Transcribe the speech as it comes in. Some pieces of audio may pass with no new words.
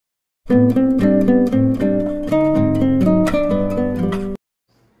Hi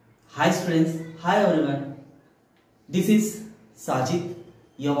students, hi everyone. This is Sajid.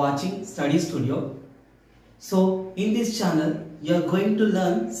 You are watching Study Studio. So in this channel, you are going to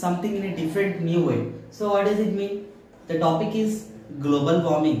learn something in a different new way. So what does it mean? The topic is global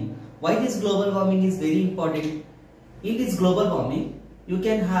warming. Why this global warming is very important? In this global warming, you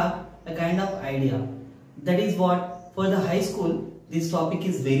can have a kind of idea. That is what for the high school, this topic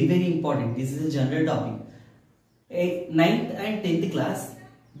is very important. This is a general topic. A 9th and 10th class,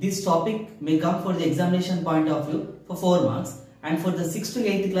 this topic may come for the examination point of view for 4 marks, and for the 6th to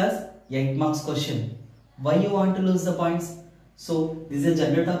 8th class 8 marks question. Why you want to lose the points? So this is a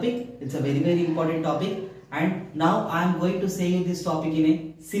general topic. It's a very important topic, and now I am going to say you this topic in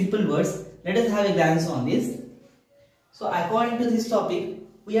a simple words. Let us have a glance on this. So according to this topic,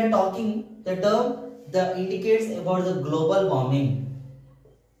 we are talking the term that indicates about the global warming.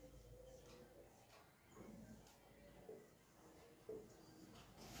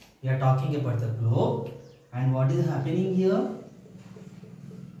 We are talking about the globe, and what is happening here?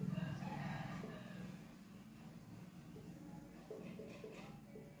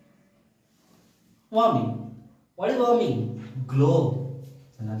 Warming. What is warming? Globe.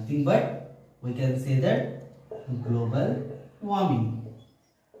 So nothing but we can say that global warming.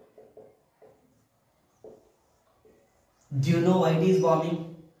 Do you know why it is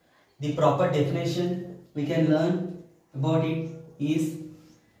warming? The proper definition we can learn about it is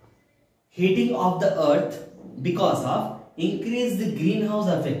heating of the earth because of increased greenhouse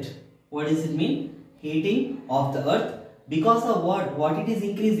effect. What does it mean? Heating of the earth because of what? What it is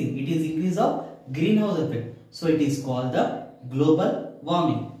increasing? It is increase of greenhouse effect. So it is called the global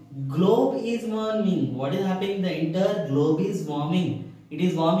warming. Globe is warming. What is happening? The entire globe is warming. It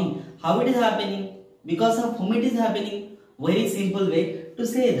is warming. How it is happening? Because of whom it is happening? Very simple way to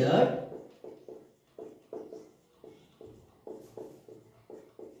say that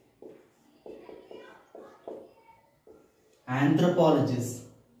anthropologists.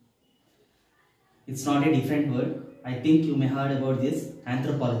 It's not a different word. I think you may heard about this.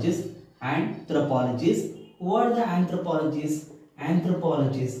 Anthropologists. Anthropologists. Who are the anthropologists?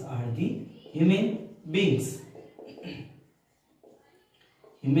 Anthropologists are the human beings.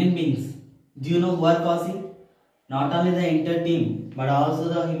 Human beings. Do you know who are causing? Not only the entire team, but also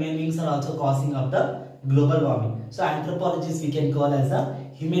the human beings are also causing of the global warming. So anthropologists we can call as the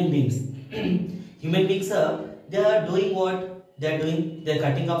human beings. Human beings are they are doing what they are doing. They are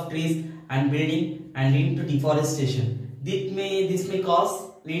cutting off trees and building and leading to deforestation. This may cause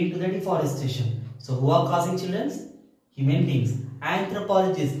leading to the deforestation. So who are causing children? Human beings.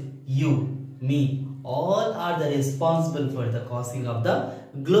 Anthropologists, you, me, all are the responsible for the causing of the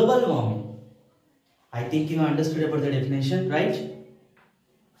global warming. I think you understood about the definition, right?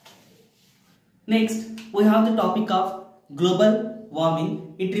 Next, we have the topic of global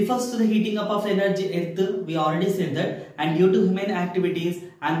warming. It refers to the heating up of energy earth. We already said that, and due to human activities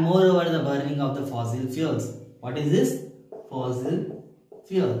and moreover the burning of the fossil fuels. What is this? Fossil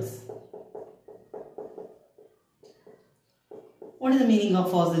fuels. What is the meaning of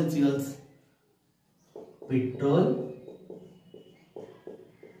fossil fuels? Petrol.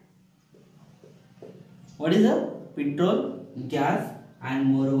 What is the petrol, gas, and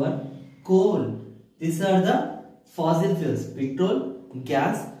moreover coal? These are the fossil fuels. Petrol,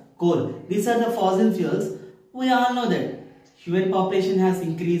 gas, coal. These are the fossil fuels. We all know that human population has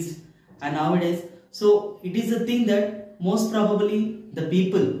increased, and nowadays, so it is a thing that most probably the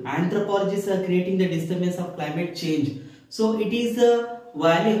people, anthropologists are creating the disturbance of climate change. So it is the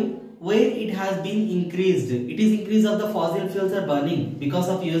volume where it has been increased. It is increase of the fossil fuels are burning because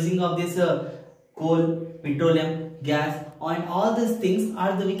of using of this coal, petroleum, gas, and all these things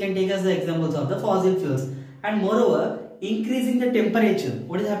are we can take as the examples of the fossil fuels. And moreover, increasing the temperature.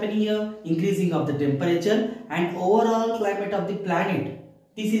 What is happening here? Increasing of the temperature and overall climate of the planet.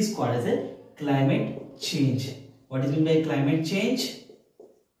 This is called as a climate change. What is meant by climate change?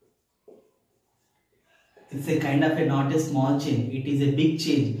 It's a kind of not a small change. It is a big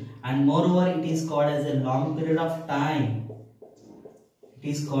change, and moreover, it is called as a long period of time. It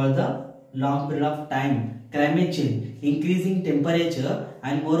is called the long period of time. Climate change, increasing temperature,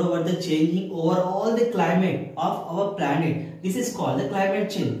 and moreover the changing overall the climate of our planet. This is called the climate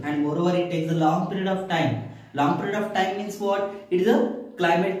change, and moreover it takes a long period of time. Long period of time means what? It is a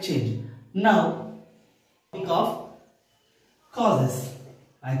climate change. Now, topic of causes.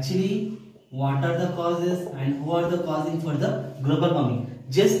 Actually, what are the causes and who are the causing for the global warming?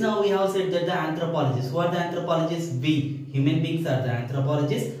 Just now we have said that the anthropologists. Who are the anthropologists? We, human beings, are the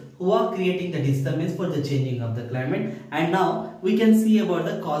anthropologists who are creating the disturbance for the changing of the climate. And now we can see about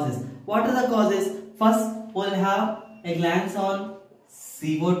the causes. What are the causes? First, we'll have a glance on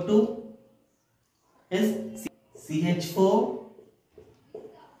CO2 is CH4,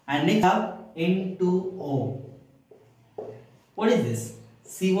 and next have N2O. What is this?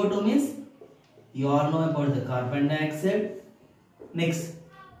 CO2 means you all know about the carbon dioxide. Next,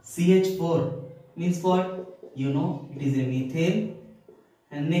 CH4 means what? You know, it is a methane.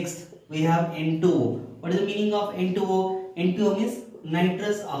 And next we have N2O. What is the meaning of N2O? N2O means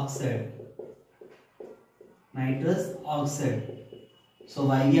nitrous oxide. Nitrous oxide. So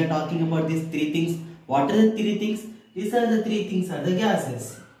why we are talking about these three things? What are the three things? These are the three things are the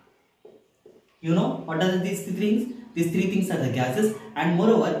gases. You know what are these three things? These three things are the gases, and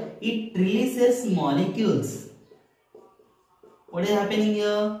moreover it releases molecules. What is happening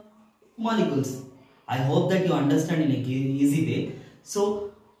here? Molecules. I hope that you understand in a easy way.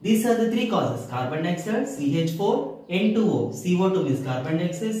 So these are the three causes: carbon dioxide, CH4, N2O. CO2 means carbon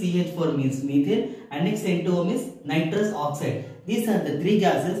dioxide, CH4 means methane, and next N2O means nitrous oxide. These are the three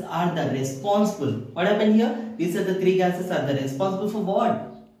gases are the responsible. What happened here? These are the three gases are the responsible for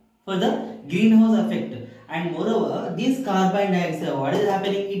what? For the greenhouse effect. And moreover, this carbon dioxide, what is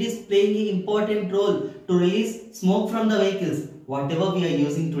happening? It is playing an important role to release smoke from the vehicles. Whatever we are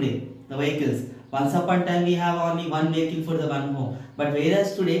using today, the vehicles. Once upon a time we have only one vehicle for the one home. But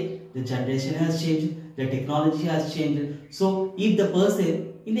whereas today, the generation has changed, the technology has changed. So if the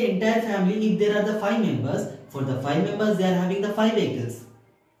person in the entire family, if there are the 5 members, for the 5 members they are having the 5 vehicles.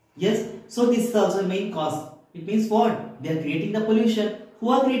 Yes, so this is also the main cause. It means what? They are creating the pollution. Who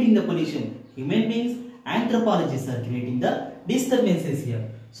are creating the pollution? Human beings. Anthropologists are creating the disturbances here.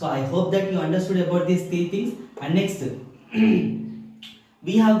 So I hope that you understood about these three things. And next,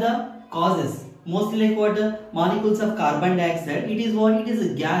 we have the causes. Mostly like what? Molecules of carbon dioxide. It is what? It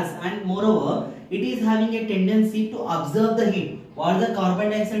is a gas, and moreover, it is having a tendency to absorb the heat. What the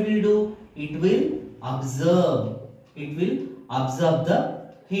carbon dioxide will do? It will absorb. It will absorb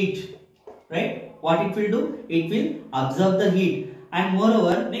the heat. Right? What it will do? It will absorb the heat. And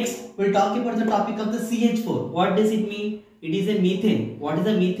moreover, next we'll talk about the topic of the CH4. What does it mean? It is a methane. What is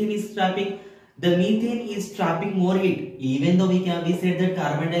the methane is trapping? The methane is trapping more heat. Even though we said that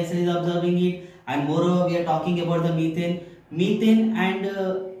carbon dioxide is absorbing heat, and moreover we are talking about the methane and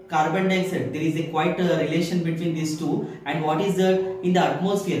carbon dioxide. There is a quite relation between these two. And what is that? In the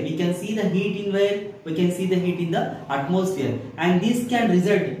atmosphere, we can see the heat in where? We can see the heat in the atmosphere, and this can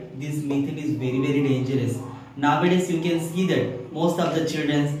result. This methane is very dangerous. Nowadays you can see that most of the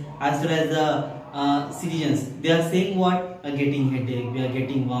children as well as the citizens, they are saying what? We are getting headache, we are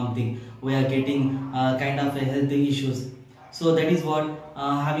getting vomiting, we are getting kind of health issues. So that is what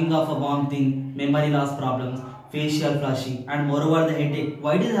having of a vomiting, memory loss problems, facial flushing, and moreover the headache.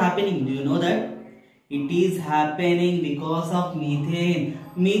 Why it is happening? Do you know that? It is happening because of methane.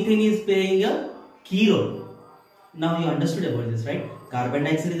 Methane is playing a key role. Now you understood about this, right? Carbon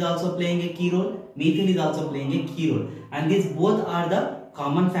dioxide is also playing a key role. Methane is also playing a key role. And these both are the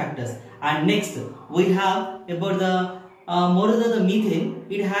common factors. And next, we have about the moreover the methane.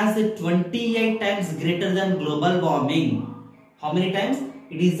 It has a 28 times greater than global warming. How many times?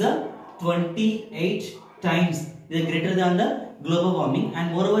 It is a 28 times greater than the global warming.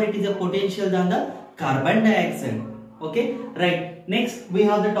 And moreover, it is a potential than the carbon dioxide. Okay, right. Next, we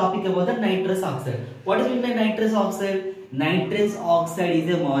have the topic about the nitrous oxide. What is meant by nitrous oxide? Nitrous oxide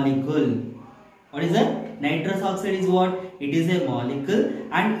is a molecule. What is that? Nitrous oxide is what? It is a molecule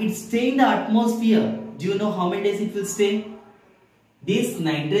and it stays in the atmosphere. Do you know how many days it will stay? This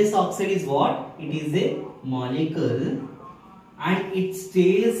nitrous oxide is what? It is a molecule and it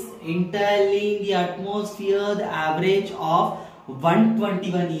stays entirely in the atmosphere the average of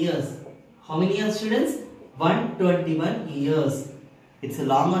 121 years. How many years, students? 121 years. It's a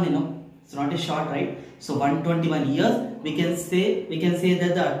long one, you know. It's not a short, right? So 121 years we can say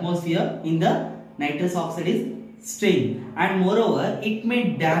that the atmosphere in the nitrous oxide is staying, and moreover it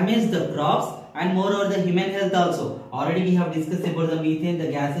may damage the crops and moreover the human health also. Already we have discussed about the methane,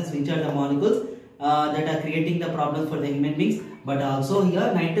 the gases which are the molecules that are creating the problems for the human beings, but also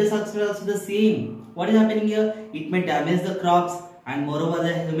here nitrous oxide is also the same. What is happening here? It may damage the crops and moreover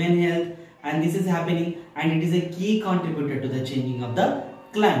the human health, and this is happening and it is a key contributor to the changing of the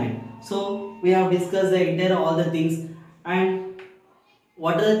climate. So we have discussed the entire all the things, and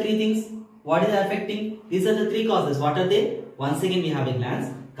what are the three things? What is affecting? These are the three causes. What are they? Once again we have a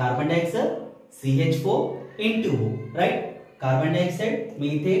glance: carbon dioxide, CH4, N2O, right? Carbon dioxide,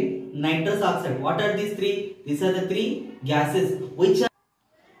 methane, nitrous oxide. What are these three? These are the three gases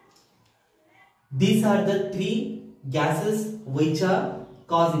which are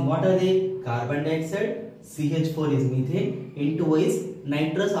causing. What are they? Carbon dioxide, CH4 is methane, N2O is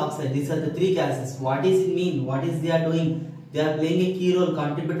nitrous oxide. These are the three gases. What does it mean? What is they are doing? They are playing a key role,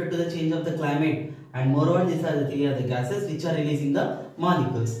 contributor to the change of the climate, and moreover these are the three other gases which are releasing the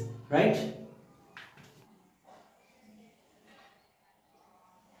molecules, right?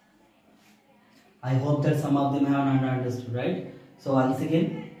 I hope that some of them have not understood, right? So once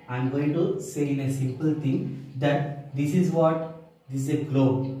again, I am going to say in a simple thing that this is what? This is a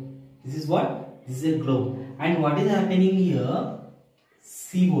globe. This is what? This is a globe. And what is happening here?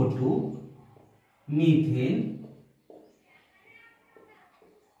 CO2, methane,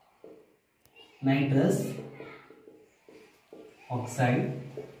 nitrous oxide.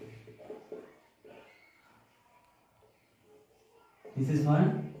 This is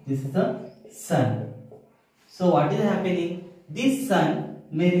one. This is the sun. So what is happening? This sun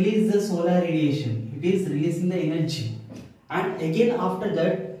may release the solar radiation. It is releasing the energy, and again after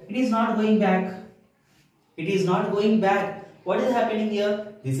that it is not going back. It is not going back. What is happening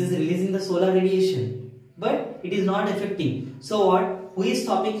here? This is releasing the solar radiation, but it is not affecting. So what? Who is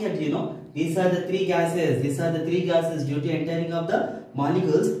stopping here? You know, these are the three gases. These are the three gases due to entering of the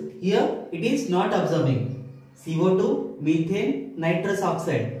molecules. Here it is not observing. CO2, methane, nitrous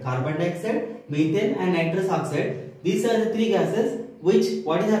oxide, carbon dioxide, methane and nitrous oxide. These are the three gases which,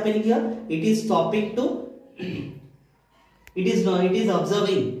 what is happening here? It is stopping to, it is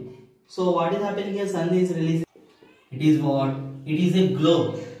observing. So what is happening here? Sun is releasing. It is what? It is a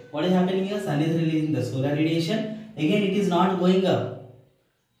globe. What is happening here? Sun is releasing the solar radiation. Again it is not going up.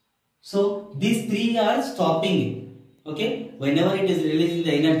 So these three are stopping. Okay. Whenever it is releasing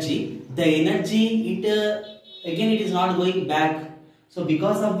the energy again it is not going back. So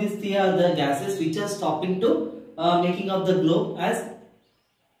because of these three are the gases which are stopping to making of the globe as,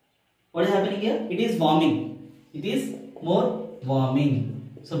 what is happening here? It is warming. It is more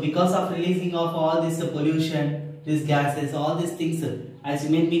warming. So because of releasing of all this pollution, these gases, all these things as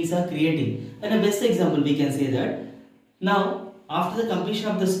human beings are creating. And a best example we can say that, now after the completion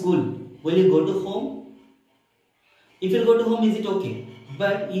of the school, will you go to home? If you go to home, is it okay?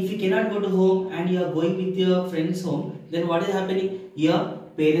 But if you cannot go to home and you are going with your friends home, then what is happening? Your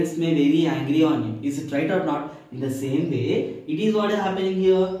parents may be very angry on you. Is it right or not? In the same way, it is what is happening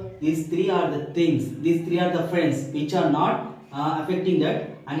here. These three are the things. These three are the friends which are not affecting that,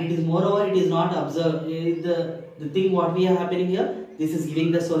 and it is moreover it is not observed. The thing what we are happening here. This is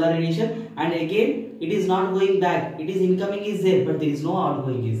giving the solar radiation, and again it is not going back. It is incoming is there, but there is no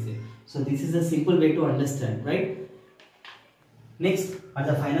outgoing is there. So this is a simple way to understand, right? Next, at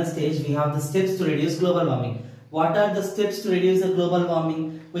the final stage, we have the steps to reduce global warming. What are the steps to reduce the global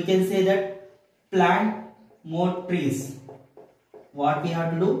warming? We can say that plant more trees. What we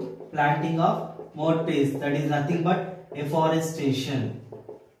have to do? Planting of more trees. That is nothing but afforestation.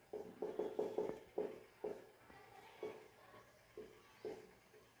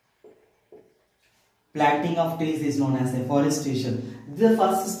 Planting of trees is known as afforestation. This is the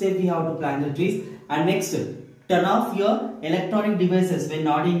first step we have to plant the trees. And next, turn off your electronic devices when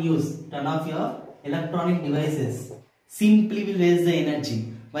not in use. Turn off your electronic devices. Simply will waste the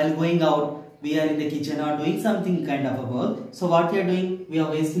energy. While going out, we are in the kitchen or doing something kind of a work. So what we are doing? We are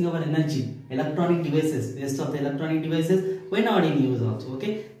wasting our energy. Electronic devices. Waste of the electronic devices when not in use also.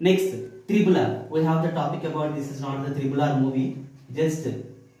 Okay. Next, Triple R. We have the topic about this is not the Triple R movie. Just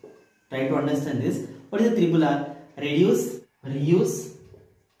try to understand this. What is the Triple R? Reduce, reuse,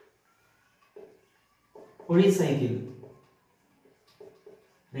 recycle.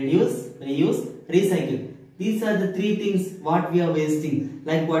 Reduce, reuse, recycle. These are the three things what we are wasting,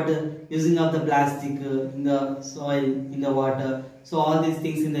 like what using of the plastic in the soil, in the water. So all these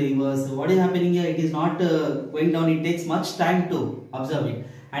things in the rivers. What is happening here? It is not going down. It takes much time to observe it.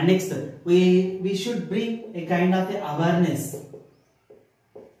 And next, we should bring a kind of a awareness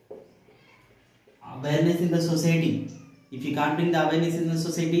in the society. If you can't bring the awareness in the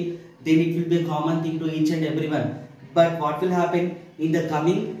society, then it will be a common thing to each and everyone. But what will happen in the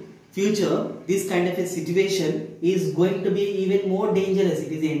coming future, this kind of a situation is going to be even more dangerous.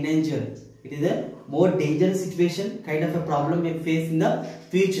 It is endangered. It is a more dangerous situation, kind of a problem we face in the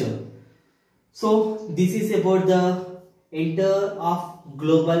future. So this is about the enter of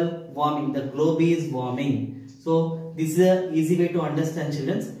global warming. The globe is warming. So this is an easy way to understand,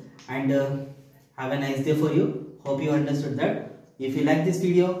 children. And have a nice day for you. Hope you understood that. If you like this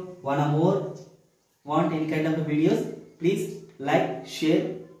video, want any kind of videos, please like,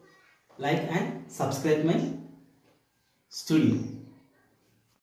 share, and subscribe my studio.